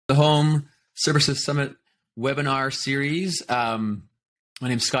the Home Services Summit webinar series. My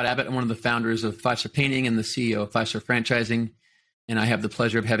name is Scott Abbott. I'm one of the founders of 5-Star Painting and the CEO of 5-Star Franchising. And I have the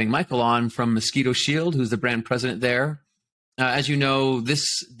pleasure of having Michael on from Mosquito Shield, who's the brand president there. As you know, this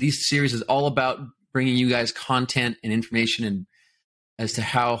series is all about bringing you guys content and information and as to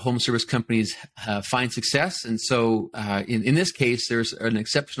how home service companies find success. And so in this case, there's an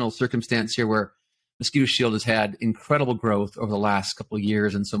exceptional circumstance here where Mosquito Shield has had incredible growth over the last couple of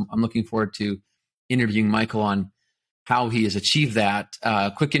years. And so I'm looking forward to interviewing Michael on how he has achieved that.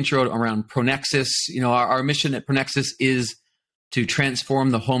 Quick intro around ProNexis. You know, our mission at ProNexis is to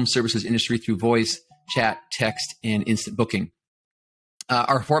transform the home services industry through voice, chat, text, and instant booking.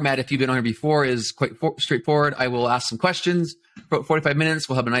 Our format, if you've been on here before, is quite straightforward. I will ask some questions for about 45 minutes.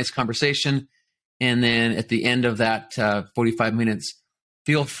 We'll have a nice conversation. And then at the end of that 45 minutes,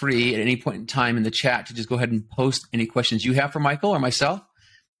 feel free at any point in time in the chat to just go ahead and post any questions you have for Michael or myself.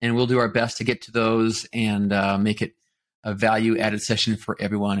 And we'll do our best to get to those and make it a value-added session for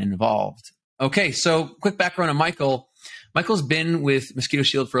everyone involved. Okay, so quick background on Michael. Michael's been with Mosquito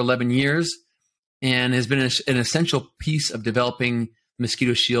Shield for 11 years and has been an essential piece of developing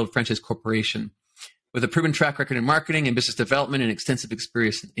Mosquito Shield Franchise Corporation. With a proven track record in marketing and business development and extensive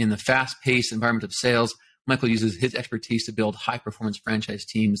experience in the fast-paced environment of sales, Michael uses his expertise to build high-performance franchise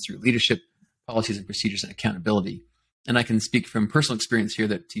teams through leadership, policies, and procedures and accountability. And I can speak from personal experience here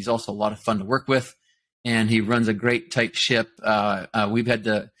that he's also a lot of fun to work with, and he runs a great tight ship. We've had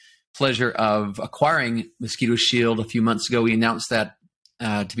the pleasure of acquiring Mosquito Shield a few months ago. We announced that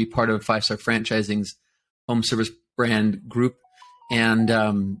to be part of 5-Star Franchising's home service brand group.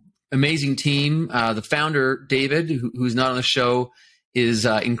 And amazing team. The founder, David, who's not on the show, is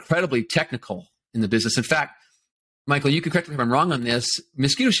incredibly technical in the business. In fact, Michael, you can correct me if I'm wrong on this.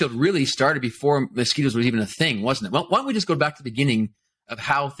 Mosquito Shield really started before mosquitoes was even a thing, wasn't it? Well, why don't we just go back to the beginning of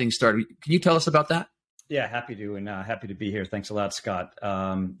how things started? Can you tell us about that? Yeah, happy to, and happy to be here. Thanks a lot, Scott.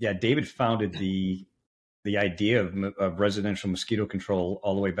 David founded the idea of residential mosquito control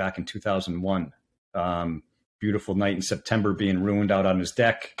all the way back in 2001. Beautiful night in September, being ruined out on his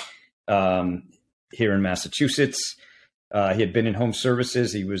deck here in Massachusetts. He had been in home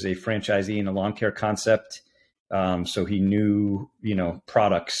services. He was a franchisee in a lawn care concept. So he knew,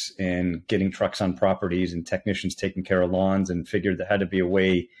 products and getting trucks on properties and technicians taking care of lawns, and figured there had to be a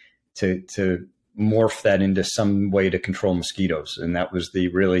way to morph that into some way to control mosquitoes. And that was the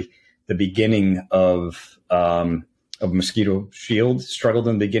beginning of Mosquito Shield. Struggled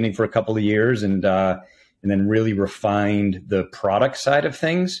in the beginning for a couple of years and then really refined the product side of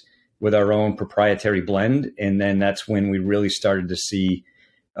things with our own proprietary blend. And then that's when we really started to see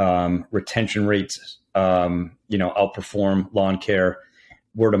retention rates, outperform lawn care,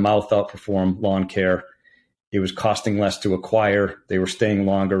 word of mouth outperform lawn care. It was costing less to acquire. They were staying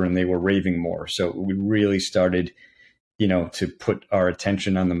longer and they were raving more. So we really started, to put our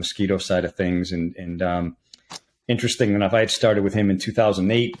attention on the mosquito side of things. And interesting enough, I had started with him in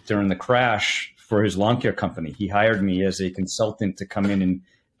 2008 during the crash for his lawn care company. He hired me as a consultant to come in and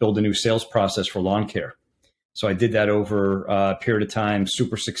build a new sales process for lawn care. So I did that over a period of time,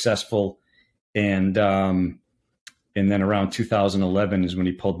 super successful. And then around 2011 is when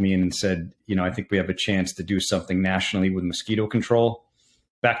he pulled me in and said, I think we have a chance to do something nationally with mosquito control.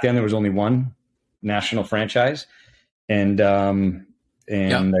 Back then there was only one national franchise. And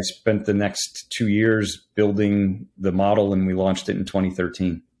I spent the next 2 years building the model, and we launched it in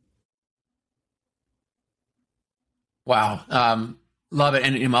 2013. Wow. Love it.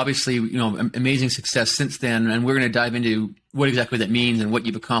 And obviously, amazing success since then. And we're going to dive into what exactly that means and what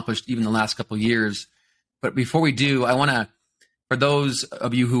you've accomplished even the last couple of years. But before we do, I want to, for those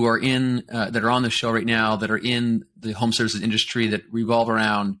of you who are that are on the show right now, that are in the home services industry that revolve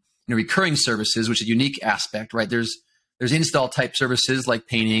around recurring services, which is a unique aspect, right? There's install type services like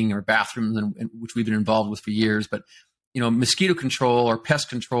painting or bathrooms, and which we've been involved with for years. But, mosquito control or pest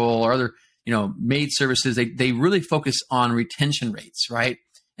control or other maid services, they really focus on retention rates, right?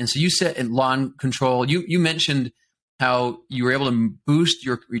 And so you said in lawn control, you mentioned how you were able to boost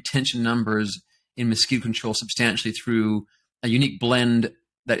your retention numbers in mosquito control substantially through a unique blend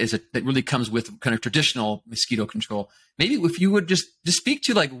that really comes with kind of traditional mosquito control. Maybe if you would just speak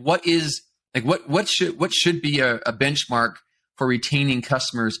to what should be a benchmark for retaining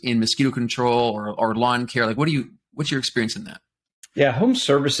customers in mosquito control or lawn care. What's your experience in that? Yeah, home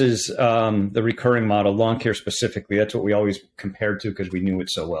services, the recurring model, lawn care specifically, that's what we always compared to because we knew it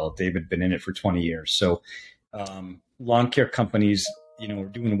so well. David had been in it for 20 years. So lawn care companies, are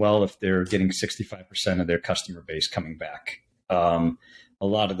doing well if they're getting 65% of their customer base coming back. A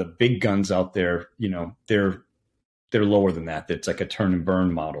lot of the big guns out there, they're they're lower than that. It's like a turn and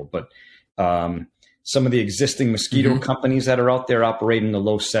burn model. But some of the existing Mosquito companies that are out there operate in the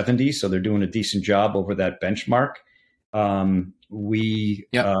low 70s, so they're doing a decent job over that benchmark. We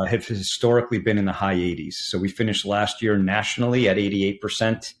have historically been in the high 80s. So we finished last year nationally at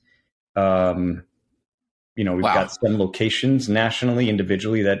 88%. We've got some locations nationally,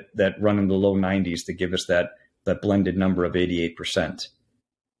 individually that run in the low 90s to give us that blended number of 88%.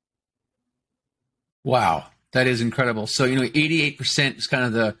 Wow, that is incredible. So 88% is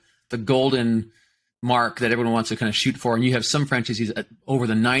kind of the golden mark that everyone wants to kind of shoot for, and you have some franchisees at over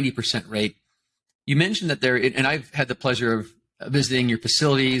the 90% rate. You mentioned that and I've had the pleasure of visiting your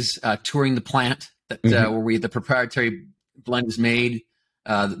facilities, touring the plant where the proprietary blend is made.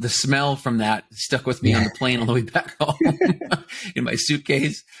 The smell from that stuck with me on the plane on the way back home in my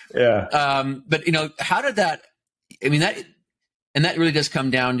suitcase. Yeah. But how did that? I mean, that really does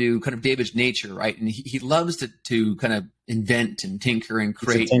come down to kind of David's nature, right? And he loves to kind of invent and tinker and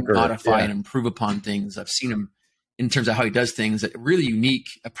create, and modify and improve upon things. I've seen him in terms of how he does things, a really unique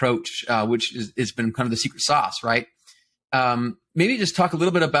approach, which has been kind of the secret sauce, right? Maybe just talk a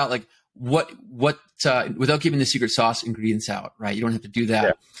little bit about like what without giving the secret sauce ingredients out, right? You don't have to do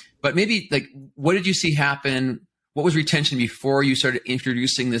that, but maybe like, what did you see happen? What was retention before you started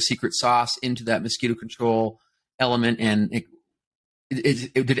introducing the secret sauce into that mosquito control element? And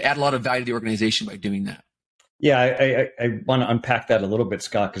did it add a lot of value to the organization by doing that? Yeah, I want to unpack that a little bit,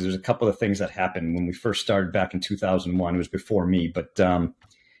 Scott, because there's a couple of things that happened when we first started back in 2001. It was before me, but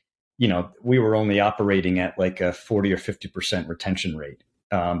we were only operating at like a 40 or 50% retention rate.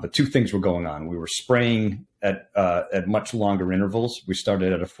 But two things were going on. We were spraying at much longer intervals. We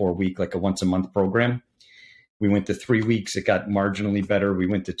started at a 4-week, like a once a month program. We went to 3 weeks. It got marginally better. We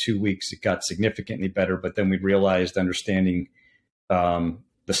went to 2 weeks. It got significantly better. But then we realized, understanding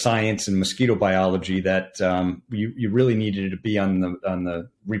the science and mosquito biology, that you really needed to be on the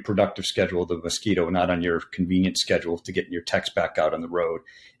reproductive schedule of the mosquito, not on your convenient schedule to get your techs back out on the road.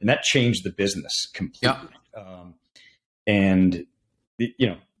 And that changed the business completely.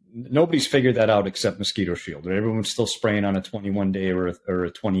 Nobody's figured that out except Mosquito Shield. Everyone's still spraying on a 21-day or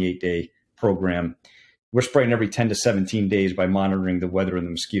a 28-day program. We're spraying every 10 to 17 days by monitoring the weather and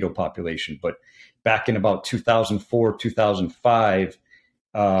the mosquito population. But back in about 2004, 2005,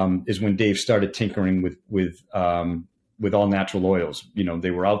 is when Dave started tinkering with all natural oils.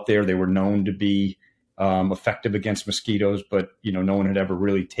 They were out there. They were known to be effective against mosquitoes, but no one had ever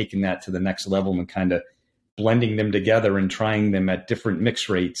really taken that to the next level and kind of blending them together and trying them at different mix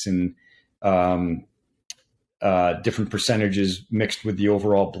rates and different percentages mixed with the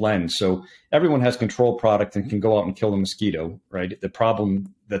overall blend. So everyone has control product and can go out and kill the mosquito, right? The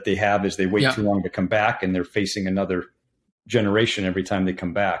problem that they have is they wait too long to come back, and they're facing another generation every time they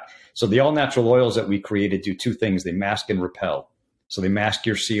come back. So the all natural oils that we created do two things. They mask and repel. So they mask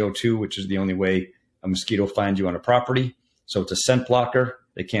your CO2, which is the only way a mosquito finds you on a property. So it's a scent blocker.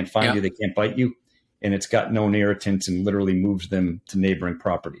 They can't find you. They can't bite you. And it's got known irritants and literally moves them to neighboring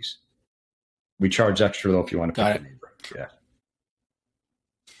properties. We charge extra though if you want to pick a neighbor. Yeah.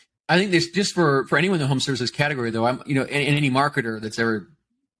 I think this, just for anyone in the home services category though, and any marketer that's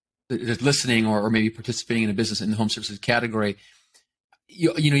listening or maybe participating in a business in the home services category, you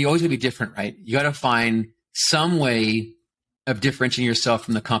always gotta be different, right? You got to find some way of differentiating yourself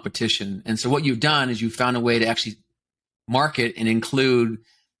from the competition. And so what you've done is you've found a way to actually market and include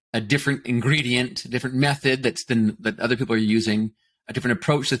a different ingredient, a different method that other people are using, a different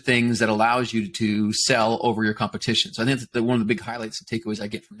approach to things that allows you to sell over your competition. So I think that one of the big highlights and takeaways I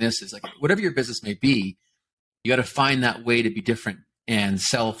get from this is like, whatever your business may be, you got to find that way to be different and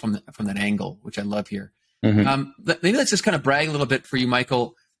sell from that angle, which I love here. Maybe let's just kind of brag a little bit for you,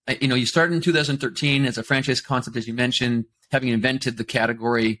 Michael. You started in 2013 as a franchise concept, as you mentioned, having invented the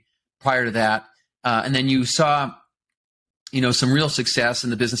category prior to that. And then you saw, some real success in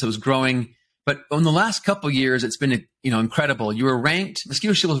the business that was growing. But in the last couple of years, it's been, incredible. You were ranked,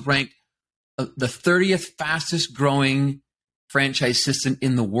 Mosquito Shield was ranked the 30th fastest growing franchise system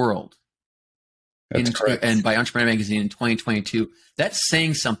in the world. That's correct. And by Entrepreneur Magazine in 2022. That's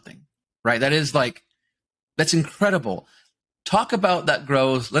saying something, right? That's incredible. Talk about that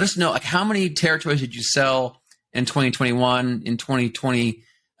growth. Let us know, like, how many territories did you sell in 2021, in 2020?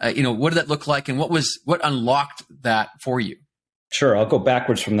 What did that look like, and what unlocked that for you? Sure. I'll go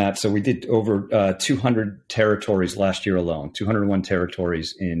backwards from that. So we did over 200 territories last year alone, 201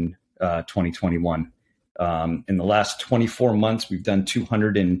 territories in 2021. In the last 24 months, we've done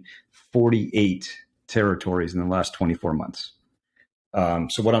 248 territories in the last 24 months.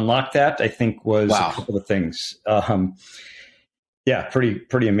 So what unlocked that, I think, was a couple of things.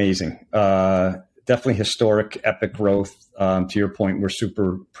 Pretty amazing. definitely historic, epic growth. To your point, we're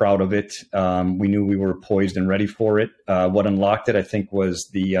super proud of it. We knew we were poised and ready for it. What unlocked it, I think, was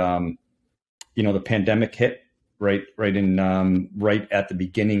the pandemic hit right at the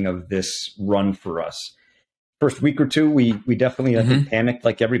beginning of this run for us. First week or two, we definitely, I think, panicked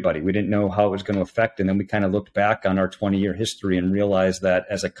like everybody. We didn't know how it was going to affect. And then we kind of looked back on our 20-year history and realized that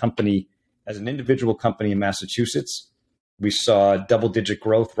as a company, as an individual company in Massachusetts, we saw double-digit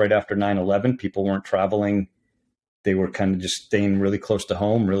growth right after 9/11. People weren't traveling. They were kind of just staying really close to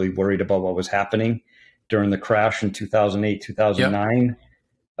home, really worried about what was happening. During the crash in 2008, 2009,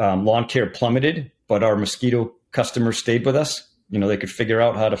 lawn care plummeted, but our mosquito customers stayed with us. They could figure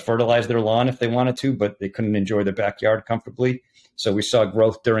out how to fertilize their lawn if they wanted to, but they couldn't enjoy their backyard comfortably. So we saw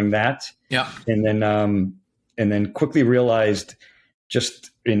growth during that. Yeah. And then quickly realized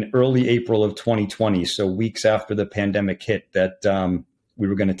just in early April of 2020, so weeks after the pandemic hit, that we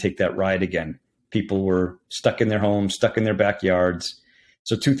were going to take that ride again. People were stuck in their homes, stuck in their backyards.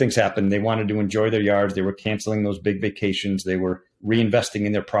 So two things happened. They wanted to enjoy their yards. They were canceling those big vacations. They were reinvesting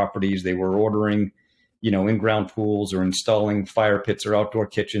in their properties. They were ordering, in-ground pools or installing fire pits or outdoor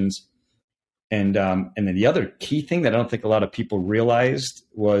kitchens. And then the other key thing that I don't think a lot of people realized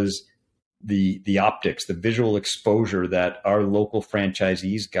was the optics, the visual exposure that our local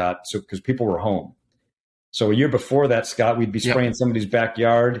franchisees got. So because people were home. So a year before that, Scott, we'd be spraying somebody's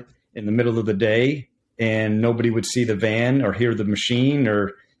backyard in the middle of the day and nobody would see the van or hear the machine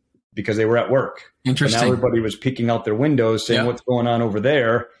or because they were at work. Interesting. And now everybody was peeking out their windows saying, what's going on over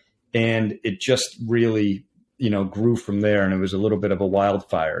there? And it just really, grew from there. And it was a little bit of a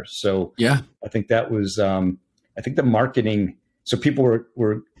wildfire. So I think that was, I think the marketing, so people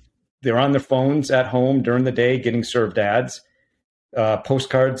they're on their phones at home during the day, getting served ads,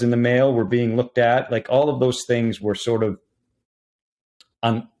 postcards in the mail were being looked at. Like all of those things were sort of,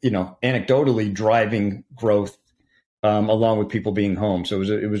 anecdotally driving growth along with people being home. So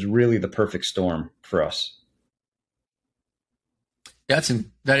it was really the perfect storm for us. That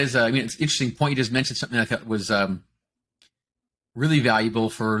is, it's an interesting point. You just mentioned something I thought was really valuable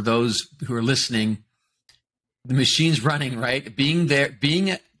for those who are listening. The machine's running, right? Being there,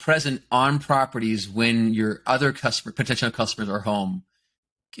 being present on properties when your other potential customers are home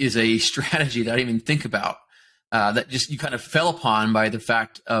is a strategy that I didn't even think about. That just you kind of fell upon by the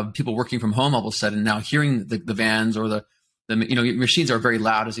fact of people working from home all of a sudden now hearing the vans or the machines are very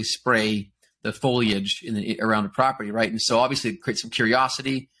loud as they spray the foliage around the property, right? And so obviously it creates some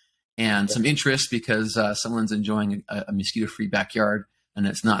curiosity and some interest because someone's enjoying a mosquito-free backyard and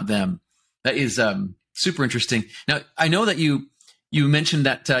it's not them. That is super interesting. Now I know that you mentioned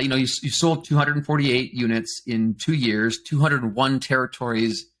that you sold 248 units in 2 years, 201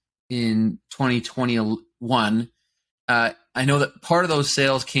 territories in 2021. I know that part of those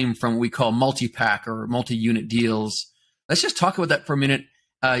sales came from what we call multi-pack or multi-unit deals. Let's just talk about that for a minute.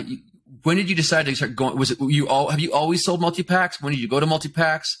 When did you decide to start going? Have you always sold multi-packs? When did you go to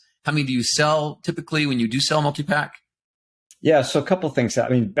multi-packs? How many do you sell typically when you do sell multi-pack? Yeah, so a couple of things. I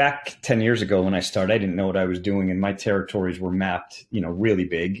mean, back 10 years ago when I started, I didn't know what I was doing, and my territories were mapped, really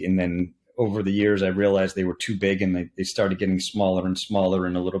big. And then over the years, I realized they were too big, and they started getting smaller and smaller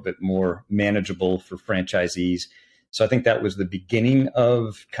and a little bit more manageable for franchisees. So I think that was the beginning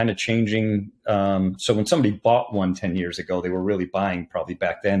of kind of changing. So when somebody bought one 10 years ago, they were really buying probably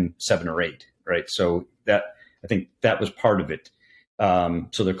back then 7 or 8, right? So I think that was part of it.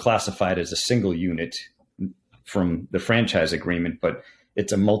 So they're classified as a single unit from the franchise agreement, but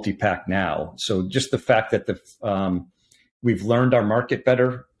it's a multi-pack now. So just the fact that we've learned our market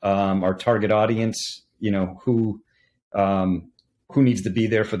better, our target audience, who needs to be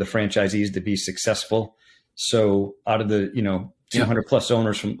there for the franchisees to be successful. So out of the, 200 plus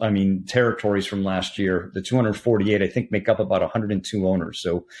owners territories from last year, the 248, I think make up about 102 owners.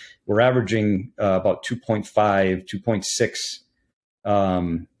 So we're averaging about 2.5,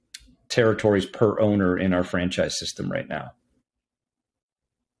 2.6 territories per owner in our franchise system right now.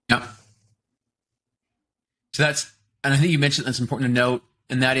 Yeah. So and I think you mentioned that's important to note,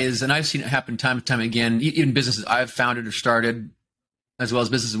 and that is, and I've seen it happen time and time again, even businesses I've founded or started, as well as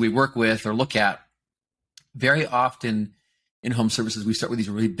businesses we work with or look at. Very often in home services, we start with these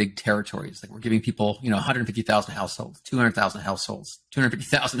really big territories. Like we're giving people, 150,000 households, 200,000 households,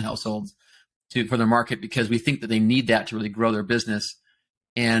 250,000 households for their market because we think that they need that to really grow their business.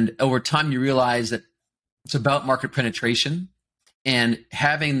 And over time, you realize that it's about market penetration, and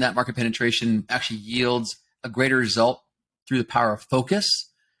having that market penetration actually yields a greater result through the power of focus.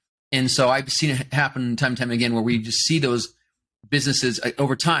 And so I've seen it happen time and time again where we just see those businesses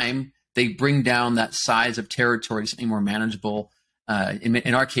over time, they bring down that size of territory to something more manageable.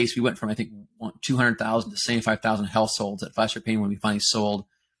 In our case, we went from, I think, 200,000 to 75,000 households at Five Star Painting when we finally sold.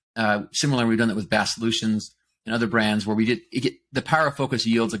 Similarly, we've done that with Bass Solutions and other brands where the power of focus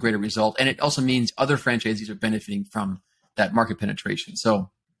yields a greater result. And it also means other franchisees are benefiting from that market penetration. So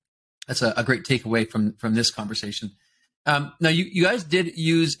that's a great takeaway from this conversation. Now, you guys did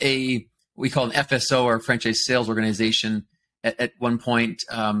use what we call an FSO, or franchise sales organization, at one point.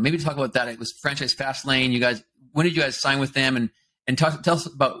 Maybe talk about that. It was Franchise Fastlane. When did you guys sign with them? And tell us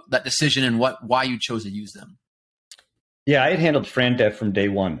about that decision and why you chose to use them. Yeah, I had handled FranDev from day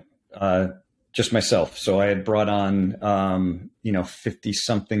one, just myself. So I had brought on, 50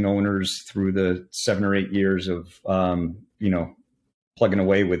 something owners through the 7 or 8 years of, plugging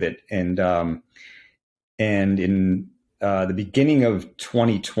away with it. And in the beginning of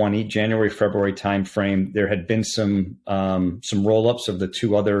 2020, January, February timeframe, there had been some roll-ups of the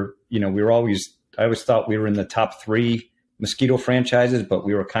two other, I always thought we were in the top 3 Mosquito franchises, but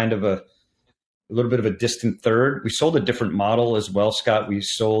we were kind of a little bit of a distant third. We sold a different model as well, Scott. We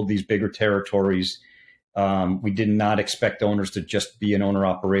sold these bigger territories. We did not expect owners to just be an owner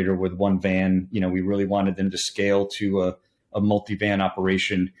operator with one van. We really wanted them to scale to a multi-van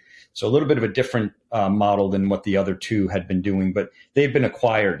operation. So a little bit of a different model than what the other two had been doing, but they've been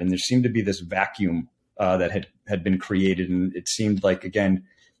acquired, and there seemed to be this vacuum that had been created. And it seemed like, again,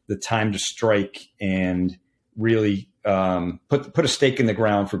 the time to strike and really put a stake in the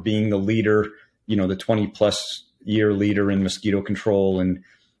ground for being the leader, the 20 plus year leader in mosquito control, and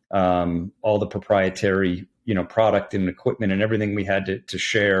all the proprietary, product and equipment and everything we had to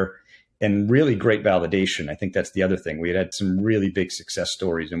share, and really great validation. I think that's the other thing. We had some really big success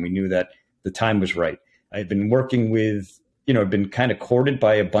stories, and we knew that the time was right. I had been working with, been kind of courted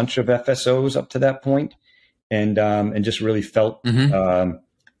by a bunch of FSOs up to that point, and just really felt a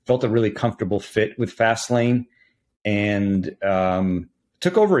really comfortable fit with Fastlane. And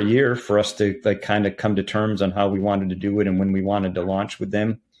took over a year for us to kind of come to terms on how we wanted to do it and when we wanted to launch with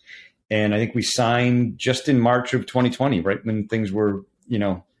them. And I think we signed just in March of 2020, right when things were,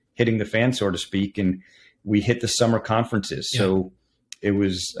 hitting the fan, so to speak, and we hit the summer conferences. Yeah. So it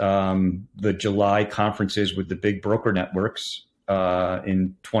was the July conferences with the big broker networks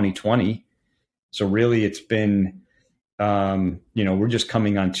in 2020. So really it's been, we're just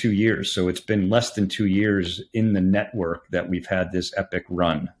coming on 2 years. So it's been less than 2 years in the network that we've had this epic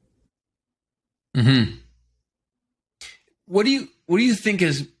run. Mm-hmm. What do you think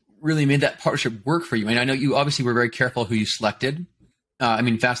has really made that partnership work for you? I mean, I know you obviously were very careful who you selected.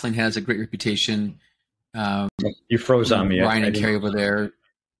 Fastlane has a great reputation. You froze on me. Ryan and Carrie over there.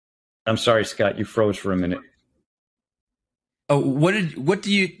 I'm sorry, Scott, you froze for a minute. Oh, what did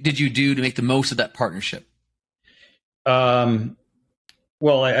you do to make the most of that partnership? Well,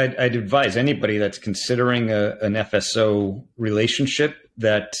 I'd advise anybody that's considering an FSO relationship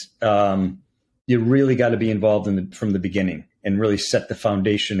that you really got to be involved from the beginning and really set the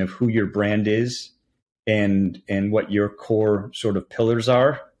foundation of who your brand is and what your core sort of pillars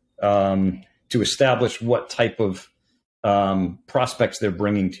are, to establish what type of prospects they're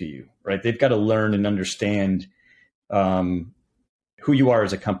bringing to you, right? They've got to learn and understand who you are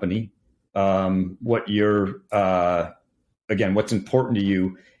as a company, what you're, again, what's important to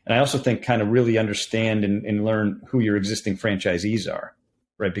you. And I also think kind of really understand and learn who your existing franchisees are,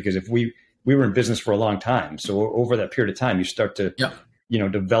 right? Because if we were in business for a long time, so over that period of time, you start to,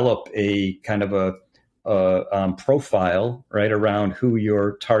 develop a kind of a profile, right, around who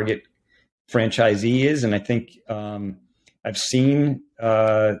your target franchisee is. And I think I've seen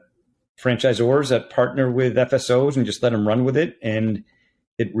franchisors that partner with FSOs and just let them run with it. And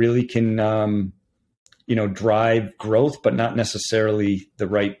it really can, drive growth, but not necessarily the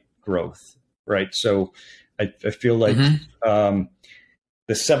right growth. Right. So I feel like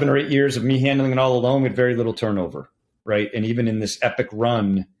the 7 or 8 years of me handling it all alone with very little turnover. Right. And even in this epic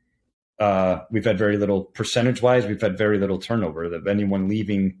run, we've had very little percentage wise. We've had very little turnover of anyone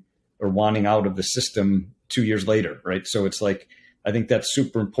leaving or wanting out of the system 2 years later. Right. So it's like, I think that's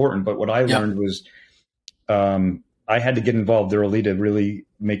super important. But what I learned was I had to get involved early to really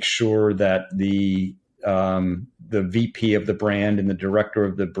make sure that the VP of the brand and the director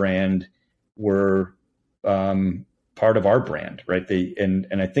of the brand were part of our brand, right? And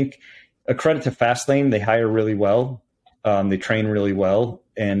I think a credit to Fastlane, they hire really well, they train really well,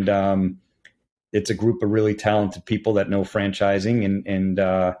 and it's a group of really talented people that know franchising, and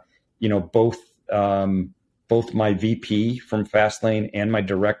both my VP from Fastlane and my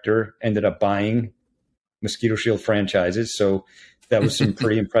director ended up buying Mosquito Shield franchises. So that was some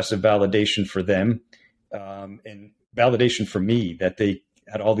pretty impressive validation for them, and validation for me that they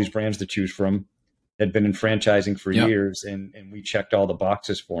had all these brands to choose from had been in franchising for years, and we checked all the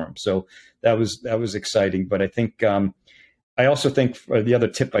boxes for him. So that was exciting. But I think I also think the other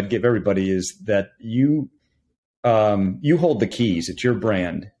tip I'd give everybody is that you hold the keys. It's your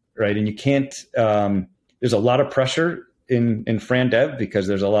brand, right? And you can't. There's a lot of pressure in Fran Dev because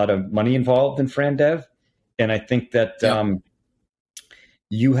there's a lot of money involved in Fran Dev, and I think that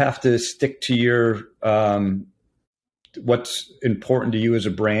you have to stick to your what's important to you as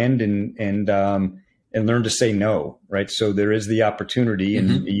a brand, and learn to say no, right? So there is the opportunity,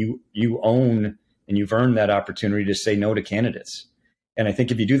 and you own and you've earned that opportunity to say no to candidates. And I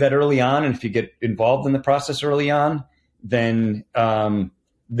think if you do that early on, and if you get involved in the process early on, then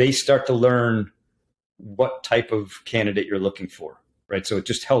they start to learn what type of candidate you're looking for, right? So it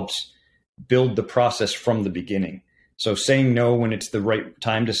just helps build the process from the beginning. So saying no when it's the right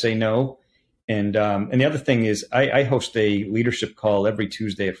time to say no. And the other thing is I host a leadership call every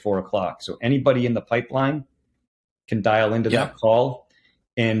Tuesday at 4:00. So anybody in the pipeline can dial into that call.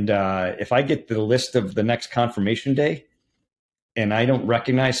 And if I get the list of the next confirmation day and I don't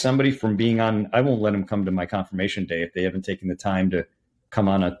recognize somebody from being on, I won't let them come to my confirmation day if they haven't taken the time to come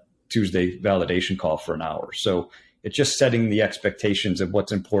on a Tuesday validation call for an hour. So it's just setting the expectations of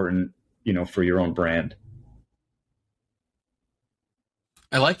what's important, for your own brand.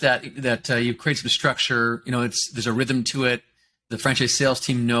 I like that you create some structure. There's a rhythm to it. The franchise sales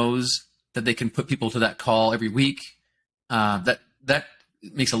team knows that they can put people to that call every week. That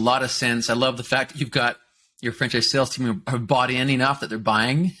makes a lot of sense. I love the fact that you've got your franchise sales team have bought in enough that they're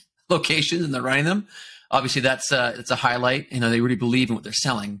buying locations and they're running them. Obviously, that's a highlight. They really believe in what they're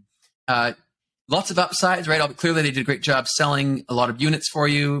selling. Lots of upsides, right? Clearly, they did a great job selling a lot of units for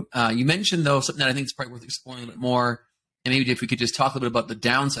you. You mentioned, though, something that I think is probably worth exploring a little bit more. And maybe if we could just talk a little bit about the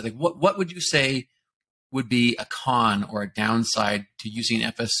downside. Like what would you say would be a con or a downside to using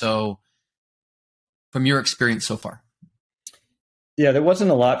FSO from your experience so far? Yeah, there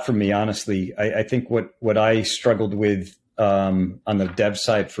wasn't a lot for me, honestly. I think what I struggled with on the dev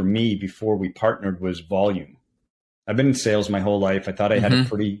side for me before we partnered was volume. I've been in sales my whole life. I thought I had a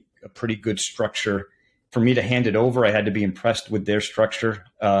pretty good structure. For me to hand it over, I had to be impressed with their structure.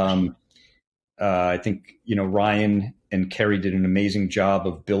 I think, Ryan and Kerry did an amazing job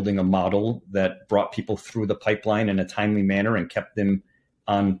of building a model that brought people through the pipeline in a timely manner and kept them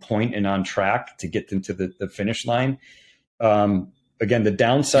on point and on track to get them to the finish line. Again, the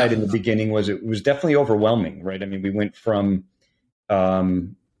downside in the beginning was it was definitely overwhelming, right? I mean, we went from,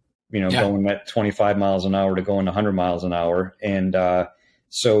 going at 25 miles an hour to going 100 miles an hour. And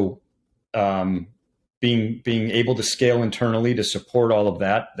so being able to scale internally to support all of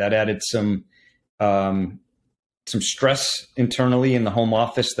that added some stress internally in the home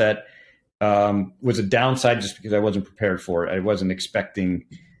office that was a downside just because I wasn't prepared for it. I wasn't expecting,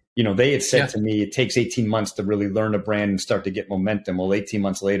 they had said to me, it takes 18 months to really learn a brand and start to get momentum. Well, 18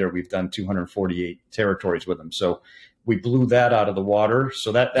 months later, we've done 248 territories with them. So we blew that out of the water.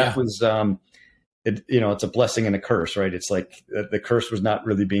 So that was, it's a blessing and a curse, right? It's like the curse was not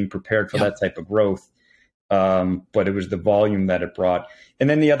really being prepared for that type of growth. But it was the volume that it brought. And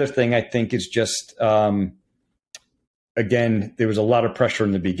then the other thing I think is just, again, there was a lot of pressure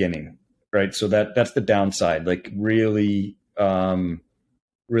in the beginning, right? So that's the downside, like really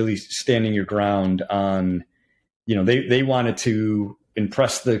standing your ground on, they wanted to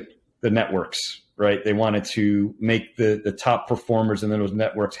impress the networks, right? They wanted to make the top performers in those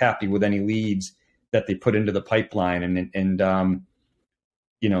networks happy with any leads that they put into the pipeline. And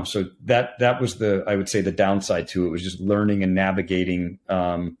so that was I would say the downside to it was just learning and navigating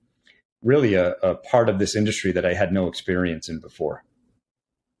really a part of this industry that I had no experience in before.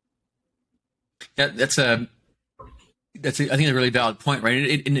 I think a really valid point,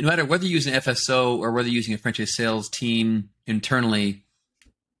 right? No matter whether you're using FSO or whether you're using a franchise sales team internally,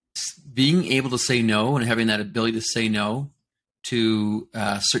 being able to say no and having that ability to say no to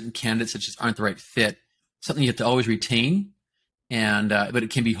certain candidates that just aren't the right fit, something you have to always retain. And but it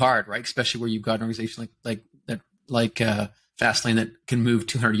can be hard, right? Especially where you've got an organization like Fastlane that can move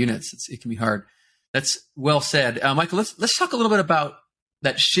 200 units. It can be hard. That's well said, Michael. Let's talk a little bit about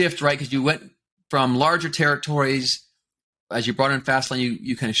that shift, right? Because you went from larger territories as you brought in Fastlane.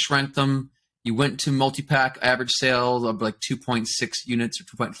 You kind of shrank them. You went to multi-pack average sales of like 2.6 units or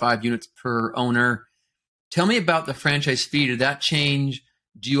 2.5 units per owner. Tell me about the franchise fee. Did that change?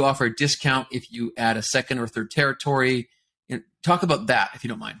 Do you offer a discount if you add a second or third territory? Talk about that, if you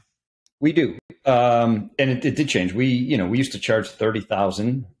don't mind. We do. And it did change. We used to charge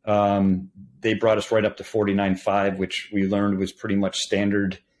 $30,000. They brought us right up to $49,500, which we learned was pretty much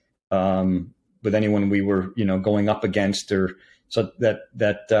standard with anyone we were, going up against or So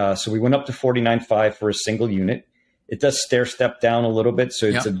so we went up to 49.5 for a single unit. It does stair step down a little bit, so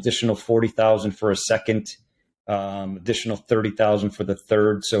it's additional 40,000 for a second, additional 30,000 for the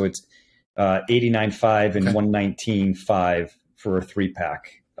third. So it's 89.5 and 119.5 for a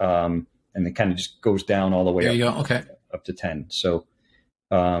 3-pack, and it kind of just goes down all the way up to 10. So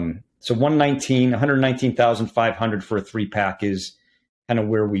 119,500 for a 3-pack is kind of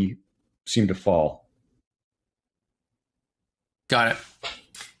where we seem to fall. Got it.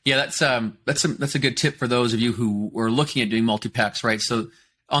 Yeah, that's a good tip for those of you who are looking at doing multi-packs, right? So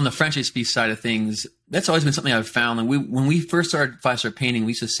on the franchise fee side of things, that's always been something I've found. And when we first started 5-Star Painting, we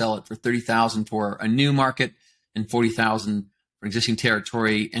used to sell it for $30,000 for a new market and $40,000 for existing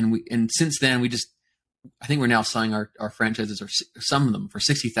territory. And since then, I think we're now selling our franchises, or some of them, for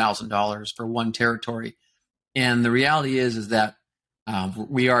 $60,000 for one territory. And the reality is that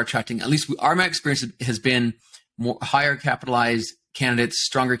we are attracting, at least my experience has been, more higher capitalized candidates,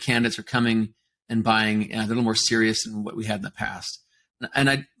 stronger candidates are coming and buying, and a little more serious than what we had in the past. And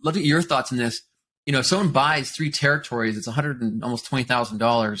I'd love to get your thoughts on this. If someone buys 3 territories, it's almost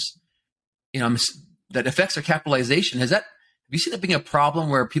 $20,000. That affects their capitalization. Have you seen that being a problem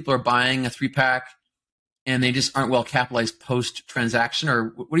where people are buying a 3-pack and they just aren't well capitalized post transaction? Or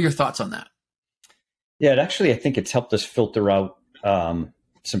what are your thoughts on that? Yeah, I think it's helped us filter out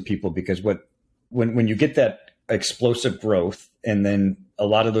some people, because when you get that explosive growth, and then a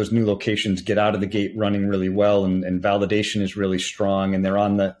lot of those new locations get out of the gate running really well, and validation is really strong, and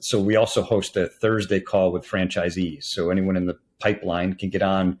so we also host a Thursday call with franchisees. So anyone in the pipeline can get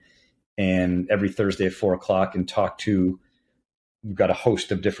on, and every Thursday at 4:00 and talk to, we've got a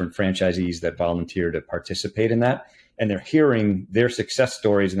host of different franchisees that volunteer to participate in that. And they're hearing their success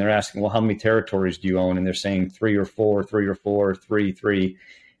stories, and they're asking, well, how many territories do you own? And they're saying 3 or 4, 3 or 4, 3.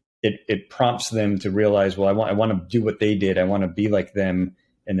 It prompts them to realize, well, I want to do what they did. I want to be like them.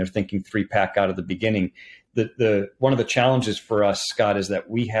 And they're thinking 3-pack out of the beginning. One of the challenges for us, Scott, is that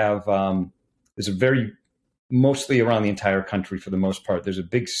we have, mostly around the entire country for the most part, there's a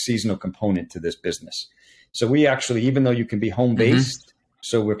big seasonal component to this business. So we actually, even though you can be home based,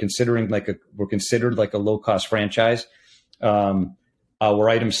 so we're considered like a low cost franchise. Where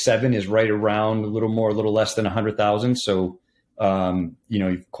item 7 is right around a little less than 100,000. So,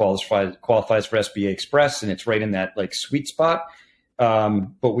 it qualifies for SBA Express, and it's right in that like sweet spot.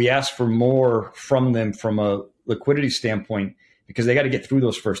 But we ask for more from them from a liquidity standpoint, because they got to get through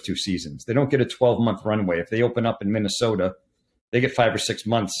those first 2 seasons. They don't get a 12-month runway. If they open up in Minnesota, they get 5 or 6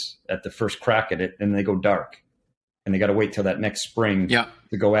 months at the first crack at it, and they go dark, and they got to wait till that next spring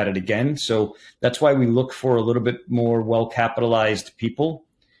to go at it again. So that's why we look for a little bit more well-capitalized people.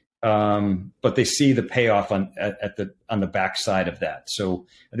 But they see the payoff on the backside of that. So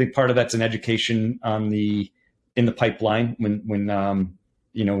I think part of that's an education in the pipeline when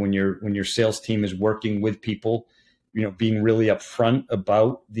your sales team is working with people, being really upfront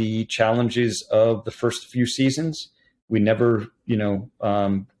about the challenges of the first few seasons. We never,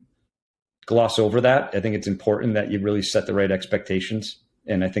 gloss over that. I think it's important that you really set the right expectations,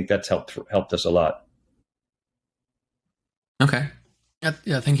 and I think that's helped us a lot. Okay.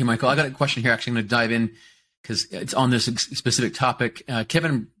 Yeah, thank you, Michael. I got a question here. Actually, I'm going to dive in because it's on this specific topic.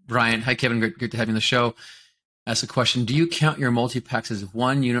 Kevin Bryant, hi Kevin, great to have you on the show. Asked a question: do you count your multi-packs as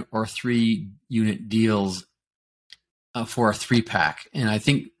 1 unit or 3 unit deals for a 3-pack? And I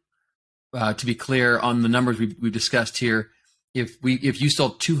think to be clear on the numbers we've discussed here, if you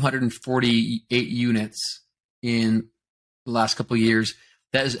sold 248 units in the last couple of years,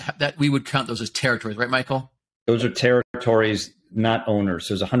 that we would count those as territories, right, Michael? Those are territories, not owners.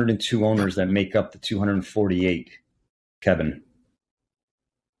 There's 102 owners that make up the 248, Kevin.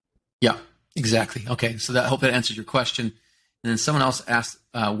 Yeah, exactly. Okay, so I hope that answers your question. And then someone else asked,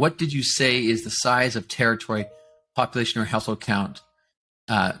 what did you say is the size of territory, population, or household count?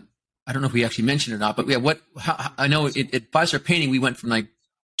 I don't know if we actually mentioned it or not, but I know at 5-Star Painting, we went from like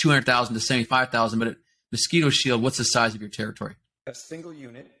 200,000 to 75,000, but at Mosquito Shield, what's the size of your territory? A single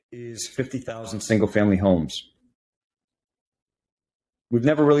unit is 50,000 single-family homes. We've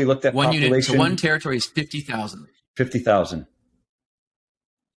never really looked at one population. Unit, so one territory is 50,000. 50,000.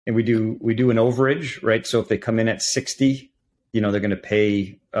 And we do an overage, right? So if they come in at 60, they're going to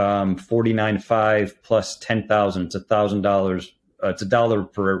pay $49.5 plus 10,000. It's $1,000. It's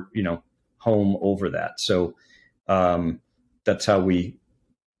 $1 per home over that. So that's how we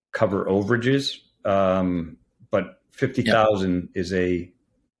cover overages. But 50,000 is a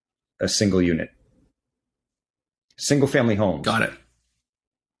single unit, single family home. Got it.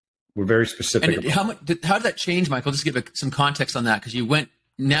 We're very specific. And how did that change, Michael? Just give some context on that, because you went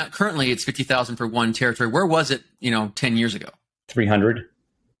now. Currently, it's 50,000 for one territory. Where was it, 10 years ago?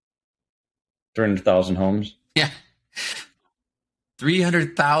 300,000 homes. Yeah.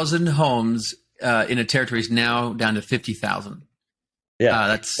 300,000 homes in a territory is now down to 50,000. Yeah,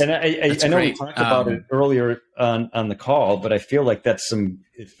 that's I know we talked about it earlier on the call, but I feel like that's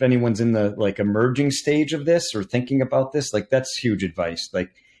if anyone's in the like emerging stage of this or thinking about this, like that's huge advice.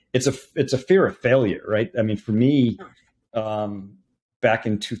 Like it's a fear of failure, right? I mean, for me, back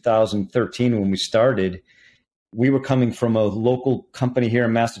in 2013 when we started, we were coming from a local company here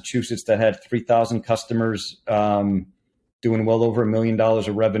in Massachusetts that had 3,000 customers, doing well over $1 million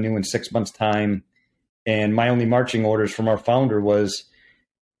of revenue in 6 months' time. And my only marching orders from our founder was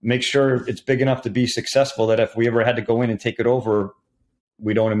make sure it's big enough to be successful that if we ever had to go in and take it over,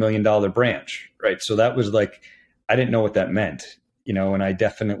 we'd own $1 million branch, right? So that was like, I didn't know what that meant, and I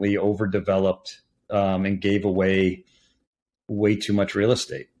definitely overdeveloped and gave away way too much real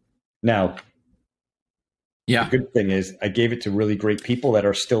estate. Now, the good thing is I gave it to really great people that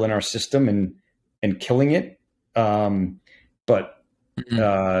are still in our system and killing it. But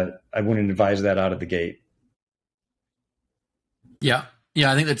I wouldn't advise that out of the gate. Yeah.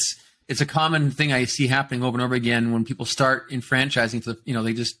 I think it's a common thing I see happening over and over again when people start in franchising.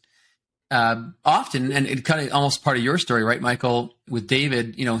 They just often, and it kind of almost part of your story, right, Michael? With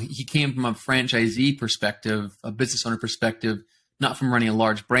David, he came from a franchisee perspective, a business owner perspective, not from running a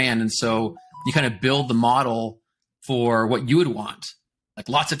large brand, and so you kind of build the model for what you would want, like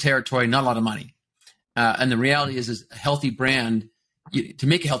lots of territory, not a lot of money. And the reality is a healthy brand. To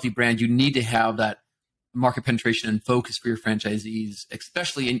make a healthy brand, you need to have that market penetration and focus for your franchisees,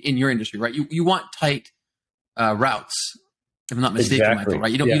 especially in your industry, right? You want tight routes, if I'm not mistaken, exactly. Michael,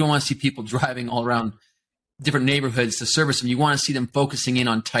 right? You don't want to see people driving all around different neighborhoods to service them. You want to see them focusing in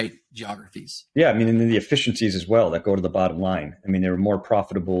on tight geographies. Yeah, I mean, and then the efficiencies as well that go to the bottom line. I mean, they're a more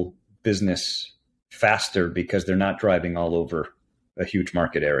profitable business faster because they're not driving all over a huge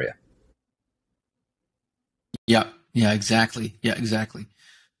market area. Yeah, exactly.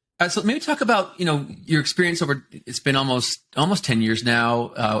 So maybe talk about, your experience over, it's been almost 10 years now,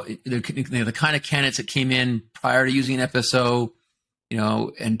 the kind of candidates that came in prior to using an FSO,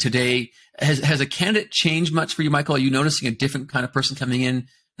 and today, has a candidate changed much for you, Michael? Are you noticing a different kind of person coming in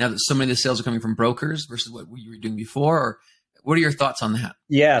now that so many of the sales are coming from brokers versus what you were doing before? Or what are your thoughts on that?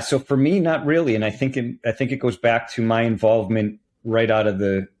 Yeah, so for me, not really. And I think it goes back to my involvement right out of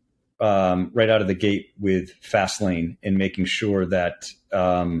the gate with Fastlane and making sure that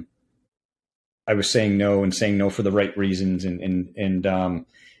I was saying no for the right reasons. And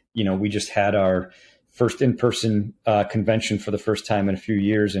we just had our first in-person convention for the first time in a few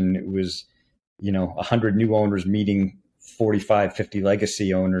years. And it was, 100 new owners meeting 45, 50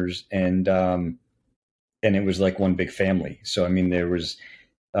 legacy owners. And it was like one big family. So, I mean, it was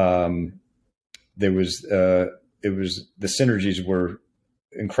the synergies were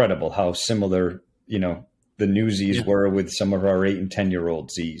incredible, how similar, the newsies were with some of our 8 and 10-year-old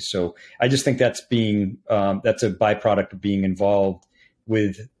Z's. So I just think that's that's a byproduct of being involved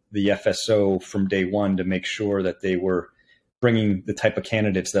with the FSO from day one to make sure that they were bringing the type of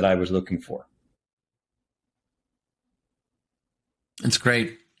candidates that I was looking for. That's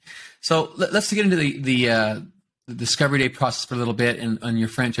great. So let's get into the Discovery Day process for a little bit and on your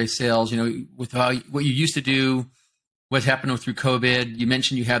franchise sales, with what you used to do, what happened through COVID. You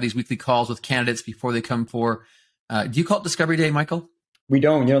mentioned you have these weekly calls with candidates before they come for. Do you call it Discovery Day, Michael? We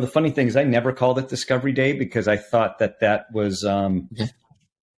don't. The funny thing is I never called it Discovery Day because I thought that was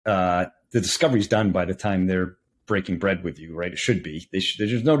the discovery's done by the time they're breaking bread with you, right? It should be.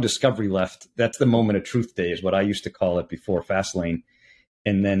 There's no discovery left. That's the moment of truth day is what I used to call it before Fastlane.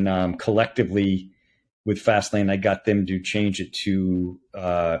 And then collectively with Fastlane, I got them to change it to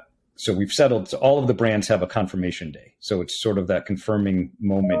so we've settled. So all of the brands have a confirmation day. So it's sort of that confirming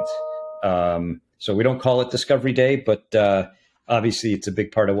moment. So we don't call it Discovery Day, but obviously it's a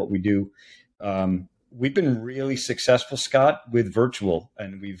big part of what we do. We've been really successful, Scott, with virtual,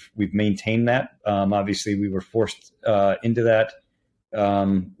 and we've maintained that. Obviously, we were forced into that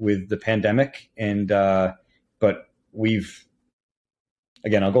with the pandemic, and but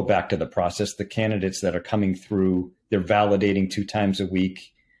again, I'll go back to the process. The candidates that are coming through, they're validating 2 times a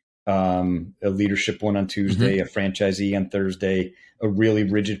week. A leadership one on Tuesday, a franchisee on Thursday, a really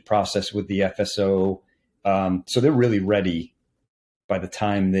rigid process with the FSO. So they're really ready by the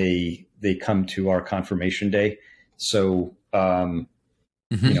time they come to our confirmation day. So, we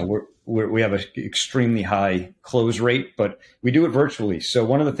have an extremely high close rate, but we do it virtually. So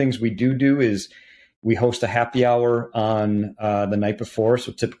one of the things we do is we host a happy hour on the night before.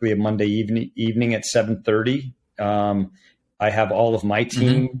 So typically a Monday evening at 7:30. I have all of my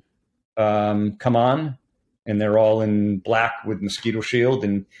team come on, and they're all in black with Mosquito Shield.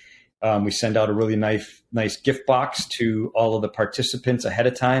 And we send out a really nice gift box to all of the participants ahead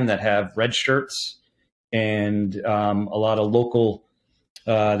of time that have red shirts, and a lot of local.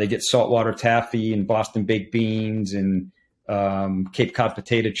 They get saltwater taffy and Boston baked beans and Cape Cod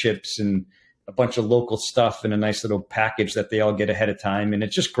potato chips and a bunch of local stuff in a nice little package that they all get ahead of time. And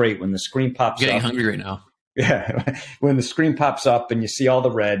it's just great when the screen pops up. I'm getting hungry right now. Yeah, when the screen pops up and you see all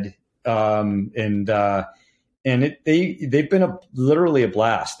the red, they've been literally a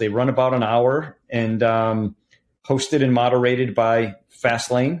blast. They run about an hour and hosted and moderated by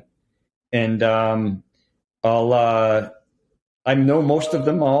Fastlane, and I know most of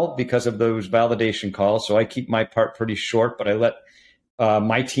them all because of those validation calls, so I keep my part pretty short. But I let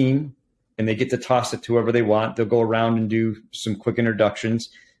my team, and they get to toss it to whoever they want. They'll go around and do some quick introductions.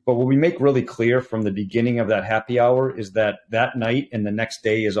 But what we make really clear from the beginning of that happy hour is that night and the next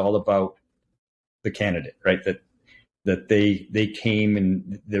day is all about the candidate, right? That they came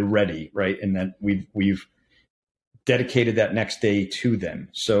and they're ready, right? And that we've dedicated that next day to them.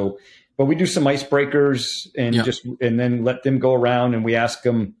 So, but we do some icebreakers and and then let them go around, and we ask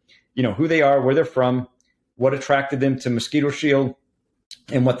them, who they are, where they're from, what attracted them to Mosquito Shield,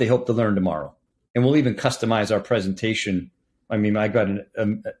 and what they hope to learn tomorrow. And we'll even customize our presentation. I mean, I got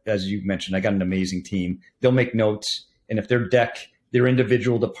as you mentioned, I got an amazing team. They'll make notes, and if their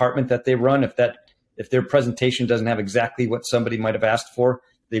individual department that they run, if their presentation doesn't have exactly what somebody might have asked for,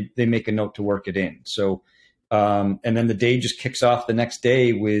 they make a note to work it in. So, and then the day just kicks off the next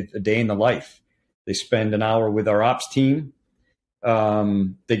day with a day in the life. They spend an hour with our ops team.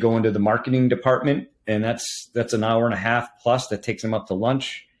 They go into the marketing department, and that's an hour and a half plus. That takes them up to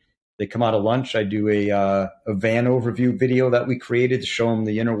lunch. They come out of lunch. I do a van overview video that we created to show them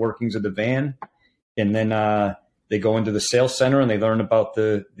the inner workings of the van, and then they go into the sales center and they learn about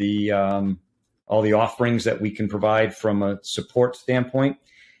all the offerings that we can provide from a support standpoint.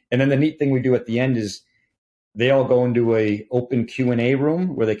 And then the neat thing we do at the end is they all go into a open Q&A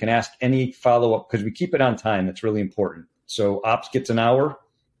room where they can ask any follow-up, because we keep it on time. That's really important. So ops gets an hour,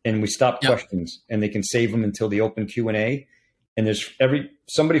 and we stop questions, and they can save them until the open Q&A. And there's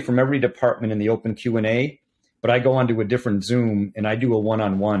somebody from every department in the open Q&A, but I go onto a different Zoom and I do a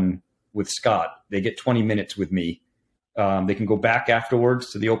one-on-one with Scott. They get 20 minutes with me. They can go back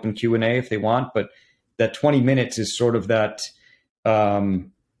afterwards to the open Q&A if they want, but that 20 minutes is sort of that.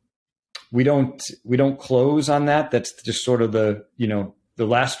 We don't close on that. That's just sort of the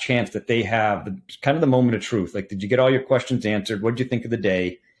last chance that they have, kind of the moment of truth. Like, did you get all your questions answered? What did you think of the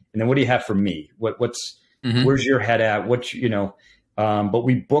day? And then what do you have for me? Where's your head at? But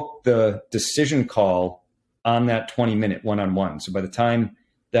we book the decision call on that 20-minute one-on-one. So by the time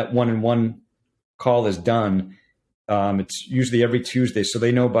that one-on-one call is done, it's usually every Tuesday. So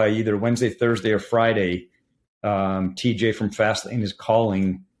they know by either Wednesday, Thursday, or Friday, TJ from Fastlane is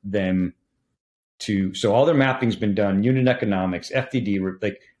calling them so all their mapping's been done, unit economics, FDD,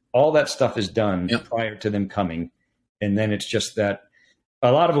 like all that stuff is done prior to them coming. And then it's just that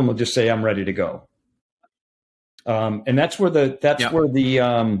a lot of them will just say, I'm ready to go. And that's where the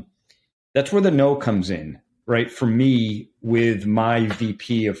no comes in, right? For me, with my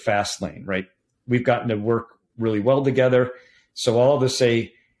VP of Fastlane, right? We've gotten to work really well together. So I'll just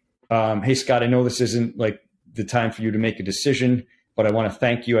say, hey, Scott, I know this isn't like the time for you to make a decision, but I want to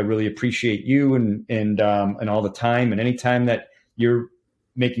thank you. I really appreciate you and all the time. And anytime that you're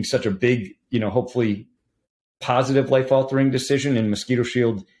making such a big, hopefully positive life altering decision, and Mosquito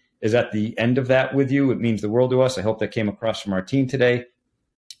Shield is at the end of that with you, it means the world to us. I hope that came across from our team today.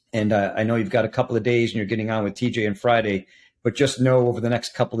 And I know you've got a couple of days and you're getting on with TJ on Friday, but just know over the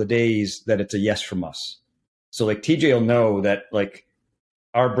next couple of days that it's a yes from us. So like TJ will know that like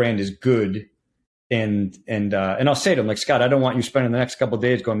our brand is good. And I'll say to him, like, Scott, I don't want you spending the next couple of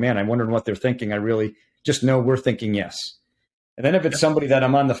days going, man, I'm wondering what they're thinking. I really just know we're thinking yes. And then if it's somebody that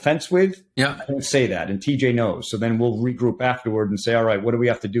I'm on the fence with, I don't say that. And TJ knows. So then we'll regroup afterward and say, all right, what do we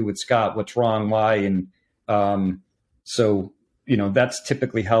have to do with Scott? What's wrong? Why? And so, that's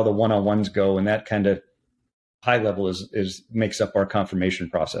typically how the one-on-ones go. And that kind of high level is makes up our confirmation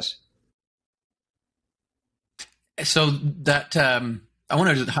process. So that I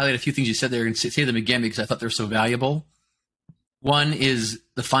want to highlight a few things you said there and say them again because I thought they're so valuable. One is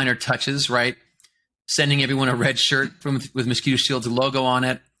the finer touches, right? Sending everyone a red shirt with Mosquito Shield's logo on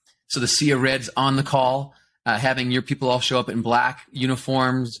it. So the sea of reds on the call, having your people all show up in black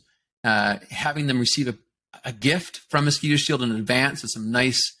uniforms, having them receive a gift from Mosquito Shield in advance with some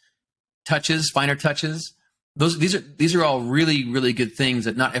nice touches, finer touches. These are all really, really good things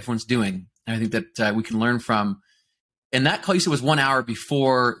that not everyone's doing. And I think that we can learn from. And that call you said was 1 hour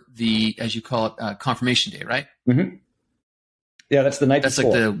before the, as you call it, confirmation day, right? Mm-hmm. Yeah, that's the night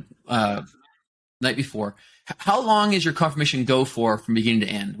before. That's like the night before. How long is your confirmation go for from beginning to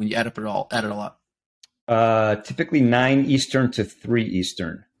end when you add it all up? Typically 9 Eastern to 3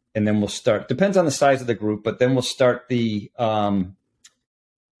 Eastern. And then we'll start, depends on the size of the group, but then we'll start the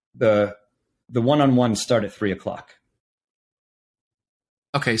one-on-one start at 3 o'clock.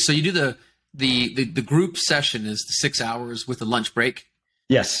 Okay. So you do the group session is the 6 hours with a lunch break.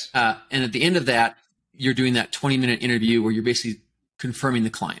 Yes. And at the end of that, you're doing that 20-minute interview where you're basically confirming the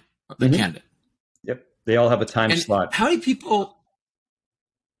client, the candidate. Yep. They all have a time slot. How many people,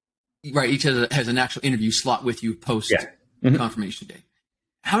 right, each has an actual interview slot with you post confirmation day.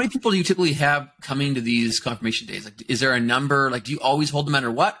 How many people do you typically have coming to these confirmation days? Like, is there a number? Like, do you always hold them no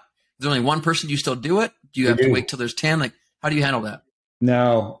matter what? Is there only one person? Do you still do it? Do you have to wait till there's 10? Like, how do you handle that?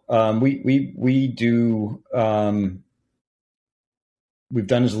 No, we do. We've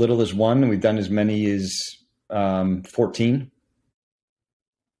done as little as 1, and we've done as many as 14.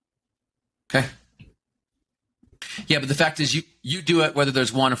 Okay. Yeah, but the fact is, you do it whether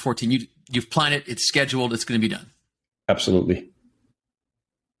there's 1 or 14. You've planned it. It's scheduled. It's going to be done. Absolutely.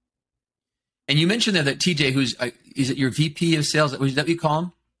 And you mentioned there that TJ, who's is it your VP of sales? Is that what you call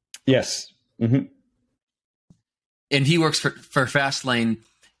him? Yes. Mm-hmm. And he works for Fastlane.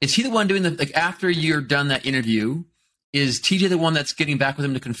 Is he the one doing after you're done that interview? Is TJ the one that's getting back with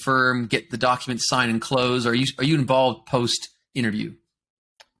him to confirm, get the document signed and close? Or are you involved post interview?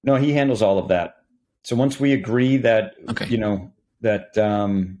 No, he handles all of that. So once we agree that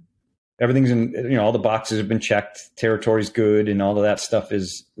that everything's in, all the boxes have been checked, territory's good, and all of that stuff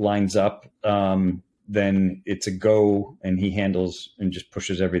lines up, then it's a go, and he handles and just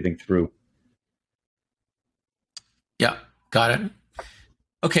pushes everything through. Yeah, got it.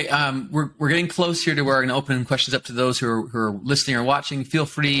 Okay, we're getting close here to where I'm going to open questions up to those who are listening or watching. Feel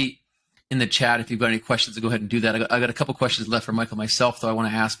free in the chat if you've got any questions to go ahead and do that. I got a couple questions left for Michael myself, though I want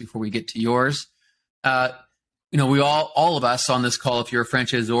to ask before we get to yours. We all of us on this call, if you're a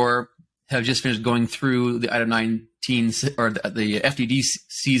franchisor, have just finished going through the Item 19 or the FDD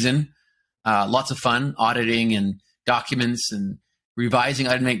season. Lots of fun auditing and documents and revising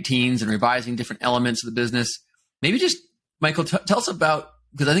Item 19s and revising different elements of the business. Maybe just, Michael, tell us about,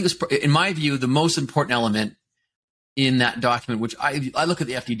 because I think it's, in my view, the most important element in that document, which I look at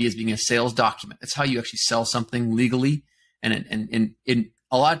the FDD as being a sales document. It's how you actually sell something legally. And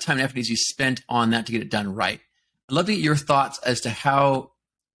a lot of time in FDDs is spent on that to get it done right. I'd love to get your thoughts as to how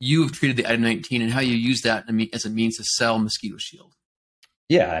you've treated the Item 19 and how you use that as a means to sell Mosquito Shield.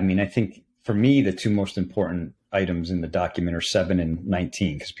 Yeah, I mean, I think for me, the two most important items in the document are 7 and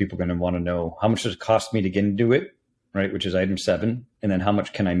 19, because people are going to want to know how much does it cost me to get into it, right? Which is item 7, and then how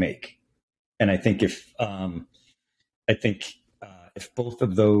much can I make? And I think if both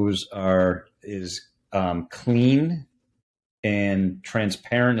of those are clean and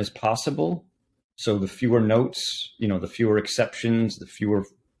transparent as possible, so the fewer notes, the fewer exceptions, the fewer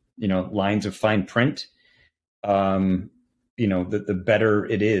lines of fine print, the better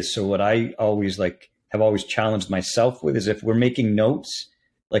it is. So what I always have always challenged myself with is, if we're making notes,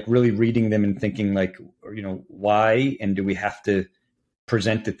 really reading them and thinking why, and do we have to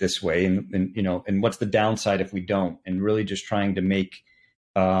present it this way? And what's the downside if we don't? And really just trying to make,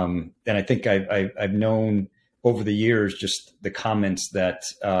 and I think I've known over the years, just the comments that,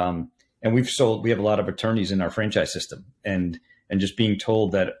 and we have a lot of attorneys in our franchise system, and just being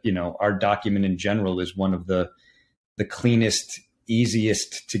told that, our document in general is one of the cleanest,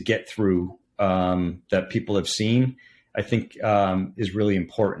 easiest to get through, that people have seen, I think, is really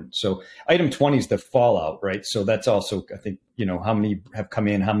important. So item 20 is the fallout, right? So that's also, I think, how many have come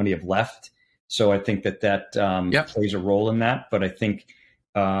in, how many have left. So I think that plays a role in that. But I think,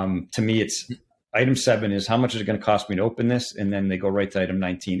 to me, it's item 7 is how much is it going to cost me to open this? And then they go right to item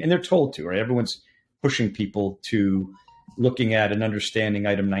 19, and they're told to, right? Everyone's pushing people to looking at and understanding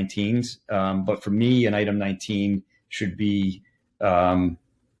item 19s. But for me, an item 19 should be honest,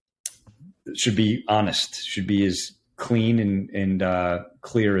 should be as clean and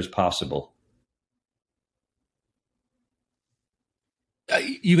clear as possible.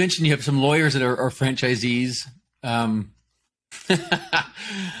 You mentioned you have some lawyers that are franchisees.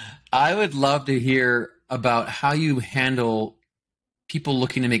 I would love to hear about how you handle people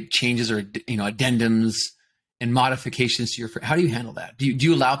looking to make changes or addendums and modifications to your. How do you handle that? Do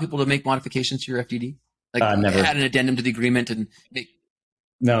you allow people to make modifications to your FDD? Never. Add an addendum to the agreement and make.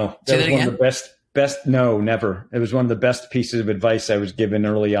 No, that was one of the best. No, never. It was one of the best pieces of advice I was given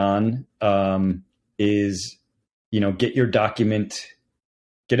early on. Is get your document,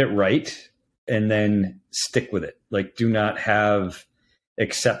 get it right, and then stick with it. Like, do not have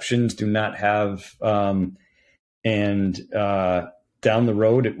exceptions, do not have, down the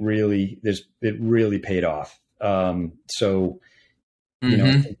road, it really paid off. So, you know,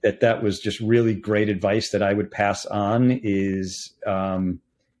 I think that was just really great advice that I would pass on is,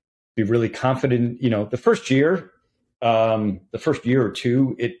 be really confident. You know, the first year or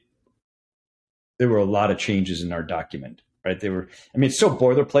two, there were a lot of changes in our document, right? It's so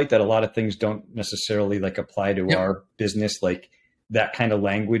boilerplate that a lot of things don't necessarily like apply to our business, like that kind of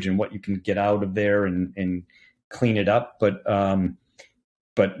language and what you can get out of there and clean it up. But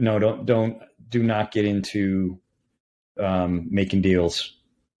no, do not get into making deals.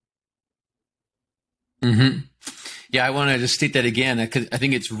 Mm-hmm. Yeah, I want to just state that again because I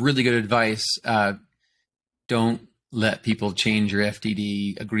think it's really good advice. Don't let people change your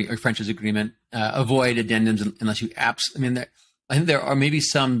FDD or franchise agreement. Avoid addendums unless you I think there are maybe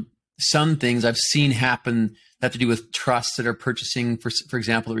some things I've seen happen that have to do with trusts that are purchasing, for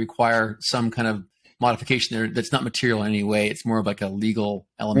example, that require some kind of modification there that's not material in any way. It's more of like a legal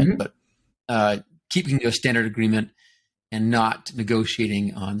element, but keeping to a standard agreement and not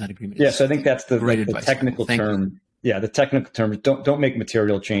negotiating on that agreement. Yeah, so I think that's the advice, technical term. Yeah, the technical term is don't make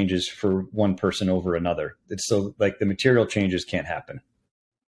material changes for one person over another. It's so like the material changes can't happen.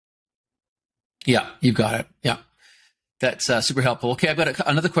 Yeah, you've got it. Yeah, that's super helpful. Okay, I've got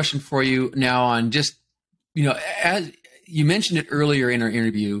another question for you now on just, you know, as you mentioned it earlier in our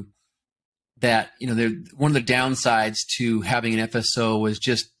interview that, you know, one of the downsides to having an FSO was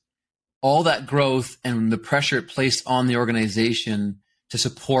just all that growth and the pressure it placed on the organization to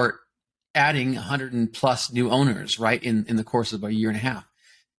support adding 100 plus new owners, right, in the course of a year and a half.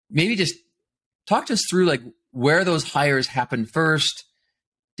 Maybe just talk to us through like where those hires happened first.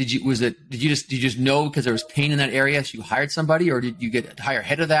 Did you just know because there was pain in that area, so you hired somebody, or did you get hire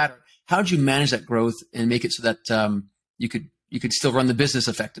ahead of that? Or how did you manage that growth and make it so that you could still run the business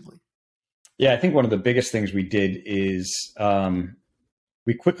effectively? Yeah, I think one of the biggest things we did is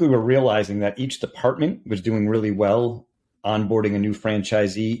we quickly were realizing that each department was doing really well onboarding a new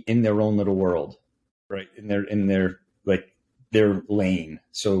franchisee in their own little world, right? In their lane.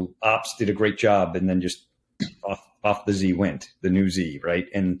 So ops did a great job, and then just off the Z went, the new Z, right?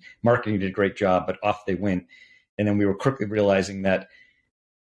 And marketing did a great job, but off they went. And then we were quickly realizing that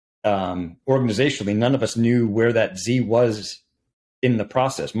organizationally, none of us knew where that Z was in the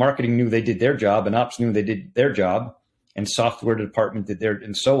process. Marketing knew they did their job, and ops knew they did their job, and software department did their,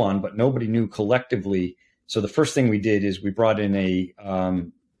 and so on, but nobody knew collectively. So the first thing we did is we brought in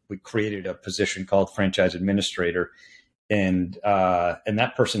we created a position called franchise administrator, and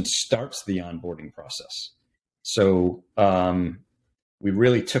that person starts the onboarding process. So we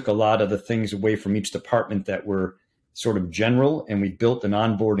really took a lot of the things away from each department that were sort of general, and we built an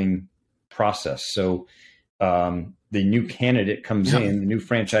onboarding process. So the new candidate comes in, the new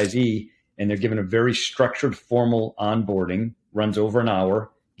franchisee, and they're given a very structured, formal onboarding, runs over an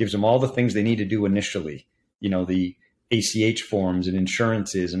hour, gives them all the things they need to do initially, you know, the ACH forms and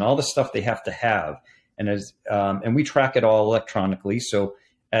insurances and all the stuff they have to have. And we track it all electronically. So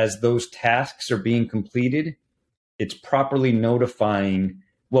as those tasks are being completed, it's properly notifying.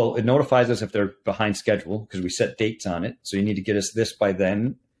 Well, it notifies us if they're behind schedule because we set dates on it. So you need to get us this by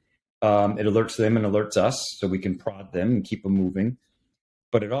then. It alerts them and alerts us so we can prod them and keep them moving.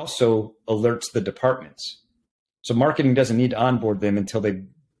 But it also alerts the departments. So marketing doesn't need to onboard them until they're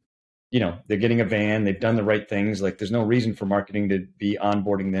getting a van, they've done the right things. Like there's no reason for marketing to be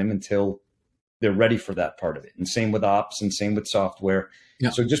onboarding them until they're ready for that part of it. And same with ops and same with software.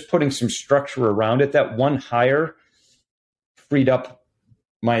 Yeah. So just putting some structure around it, that one hire freed up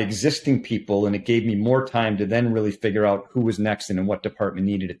my existing people, and it gave me more time to then really figure out who was next and in what department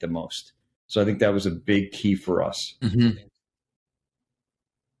needed it the most. So I think that was a big key for us. Mm-hmm.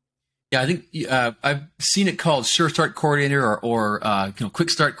 Yeah, I think I've seen it called Sure Start Coordinator or Quick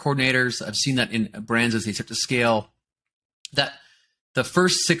Start Coordinators. I've seen that in brands as they start to scale. That the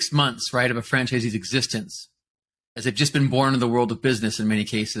first 6 months, right, of a franchisee's existence, as they've just been born into the world of business in many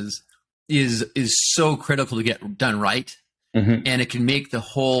cases, is so critical to get done right. Mm-hmm. And it can make the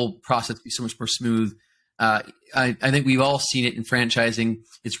whole process be so much more smooth. I think we've all seen it in franchising.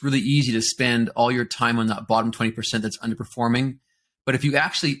 It's really easy to spend all your time on that bottom 20% that's underperforming. But if you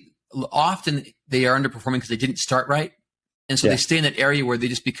actually, often they are underperforming because they didn't start right. And so they stay in that area where they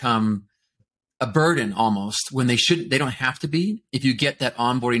just become a burden almost when they shouldn't, they don't have to be, if you get that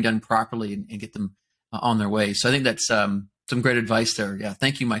onboarding done properly and get them on their way. So I think that's some great advice there. Yeah.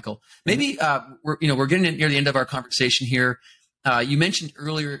 Thank you, Michael. Maybe we're getting near the end of our conversation here. You mentioned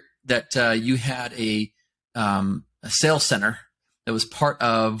earlier that you had a sales center that was part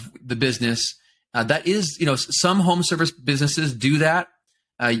of the business, That is, some home service businesses do that.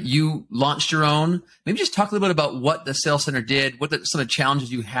 You launched your own. Maybe just talk a little bit about what the sales center did, some of the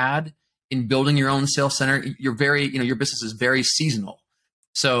challenges you had in building your own sales center. You're your business is very seasonal.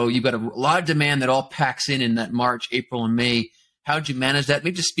 So you've got a lot of demand that all packs in that March, April, and May. How did you manage that?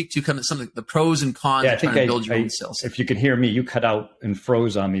 Maybe just speak to kind of some of the pros and cons of trying to build your own sales center. If you could hear me, you cut out and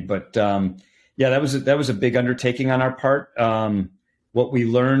froze on me. But that was a big undertaking on our part. What we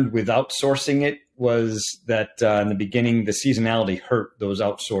learned with outsourcing it was that in the beginning, the seasonality hurt those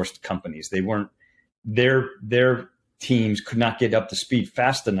outsourced companies. They weren't their teams could not get up to speed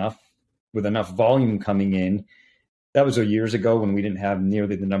fast enough with enough volume coming in. That was years ago when we didn't have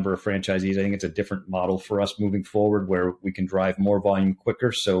nearly the number of franchisees. I think it's a different model for us moving forward where we can drive more volume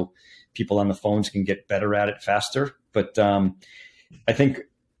quicker so people on the phones can get better at it faster. But I think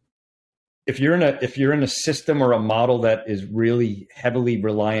if you're in a system or a model that is really heavily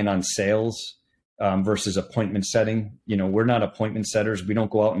reliant on sales versus appointment setting, we're not appointment setters. We don't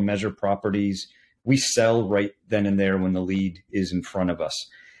go out and measure properties. We sell right then and there when the lead is in front of us.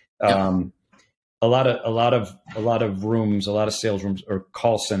 Yeah. A lot of rooms, a lot of sales rooms or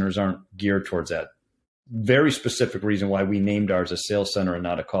call centers aren't geared towards that. Very specific reason why we named ours a sales center and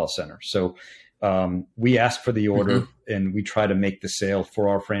not a call center. So we ask for the order and we try to make the sale for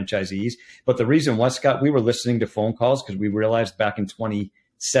our franchisees. But the reason was, Scott, we were listening to phone calls because we realized back in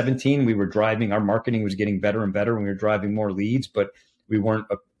 2017 our marketing was getting better and better and we were driving more leads, but we weren't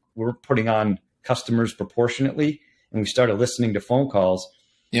putting on customers proportionately, and we started listening to phone calls.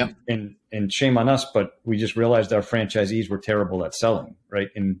 Yeah. And shame on us, but we just realized our franchisees were terrible at selling, right?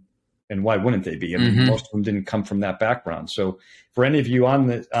 And why wouldn't they be? I mean, most of them didn't come from that background. So for any of you on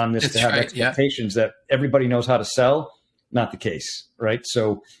this to have expectations that everybody knows how to sell, not the case, right?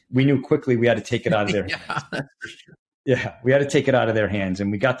 So we knew quickly we had to take it out of their hands. That's for sure. Yeah, we had to take it out of their hands,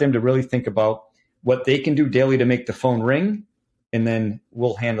 and we got them to really think about what they can do daily to make the phone ring, and then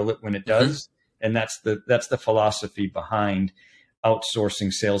we'll handle it when it does. And that's the philosophy behind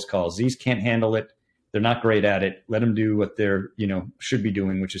outsourcing sales calls. These can't handle it. They're not great at it. Let them do what they're, should be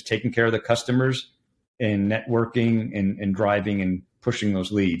doing, which is taking care of the customers and networking and driving and pushing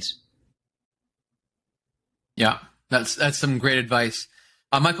those leads. Yeah, that's some great advice.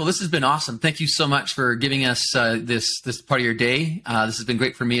 Michael, this has been awesome. Thank you so much for giving us this part of your day. This has been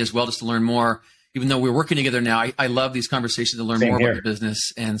great for me as well, just to learn more. Even though we're working together now, I love these conversations to learn more about your business.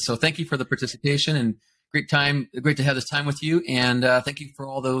 And so thank you for the participation and great to have this time with you. And thank you for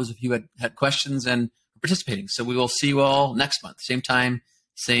all those of you who had questions and participating. So we will see you all next month. Same time,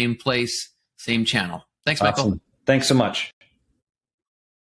 same place, same channel. Thanks, Michael. Awesome. Thanks so much.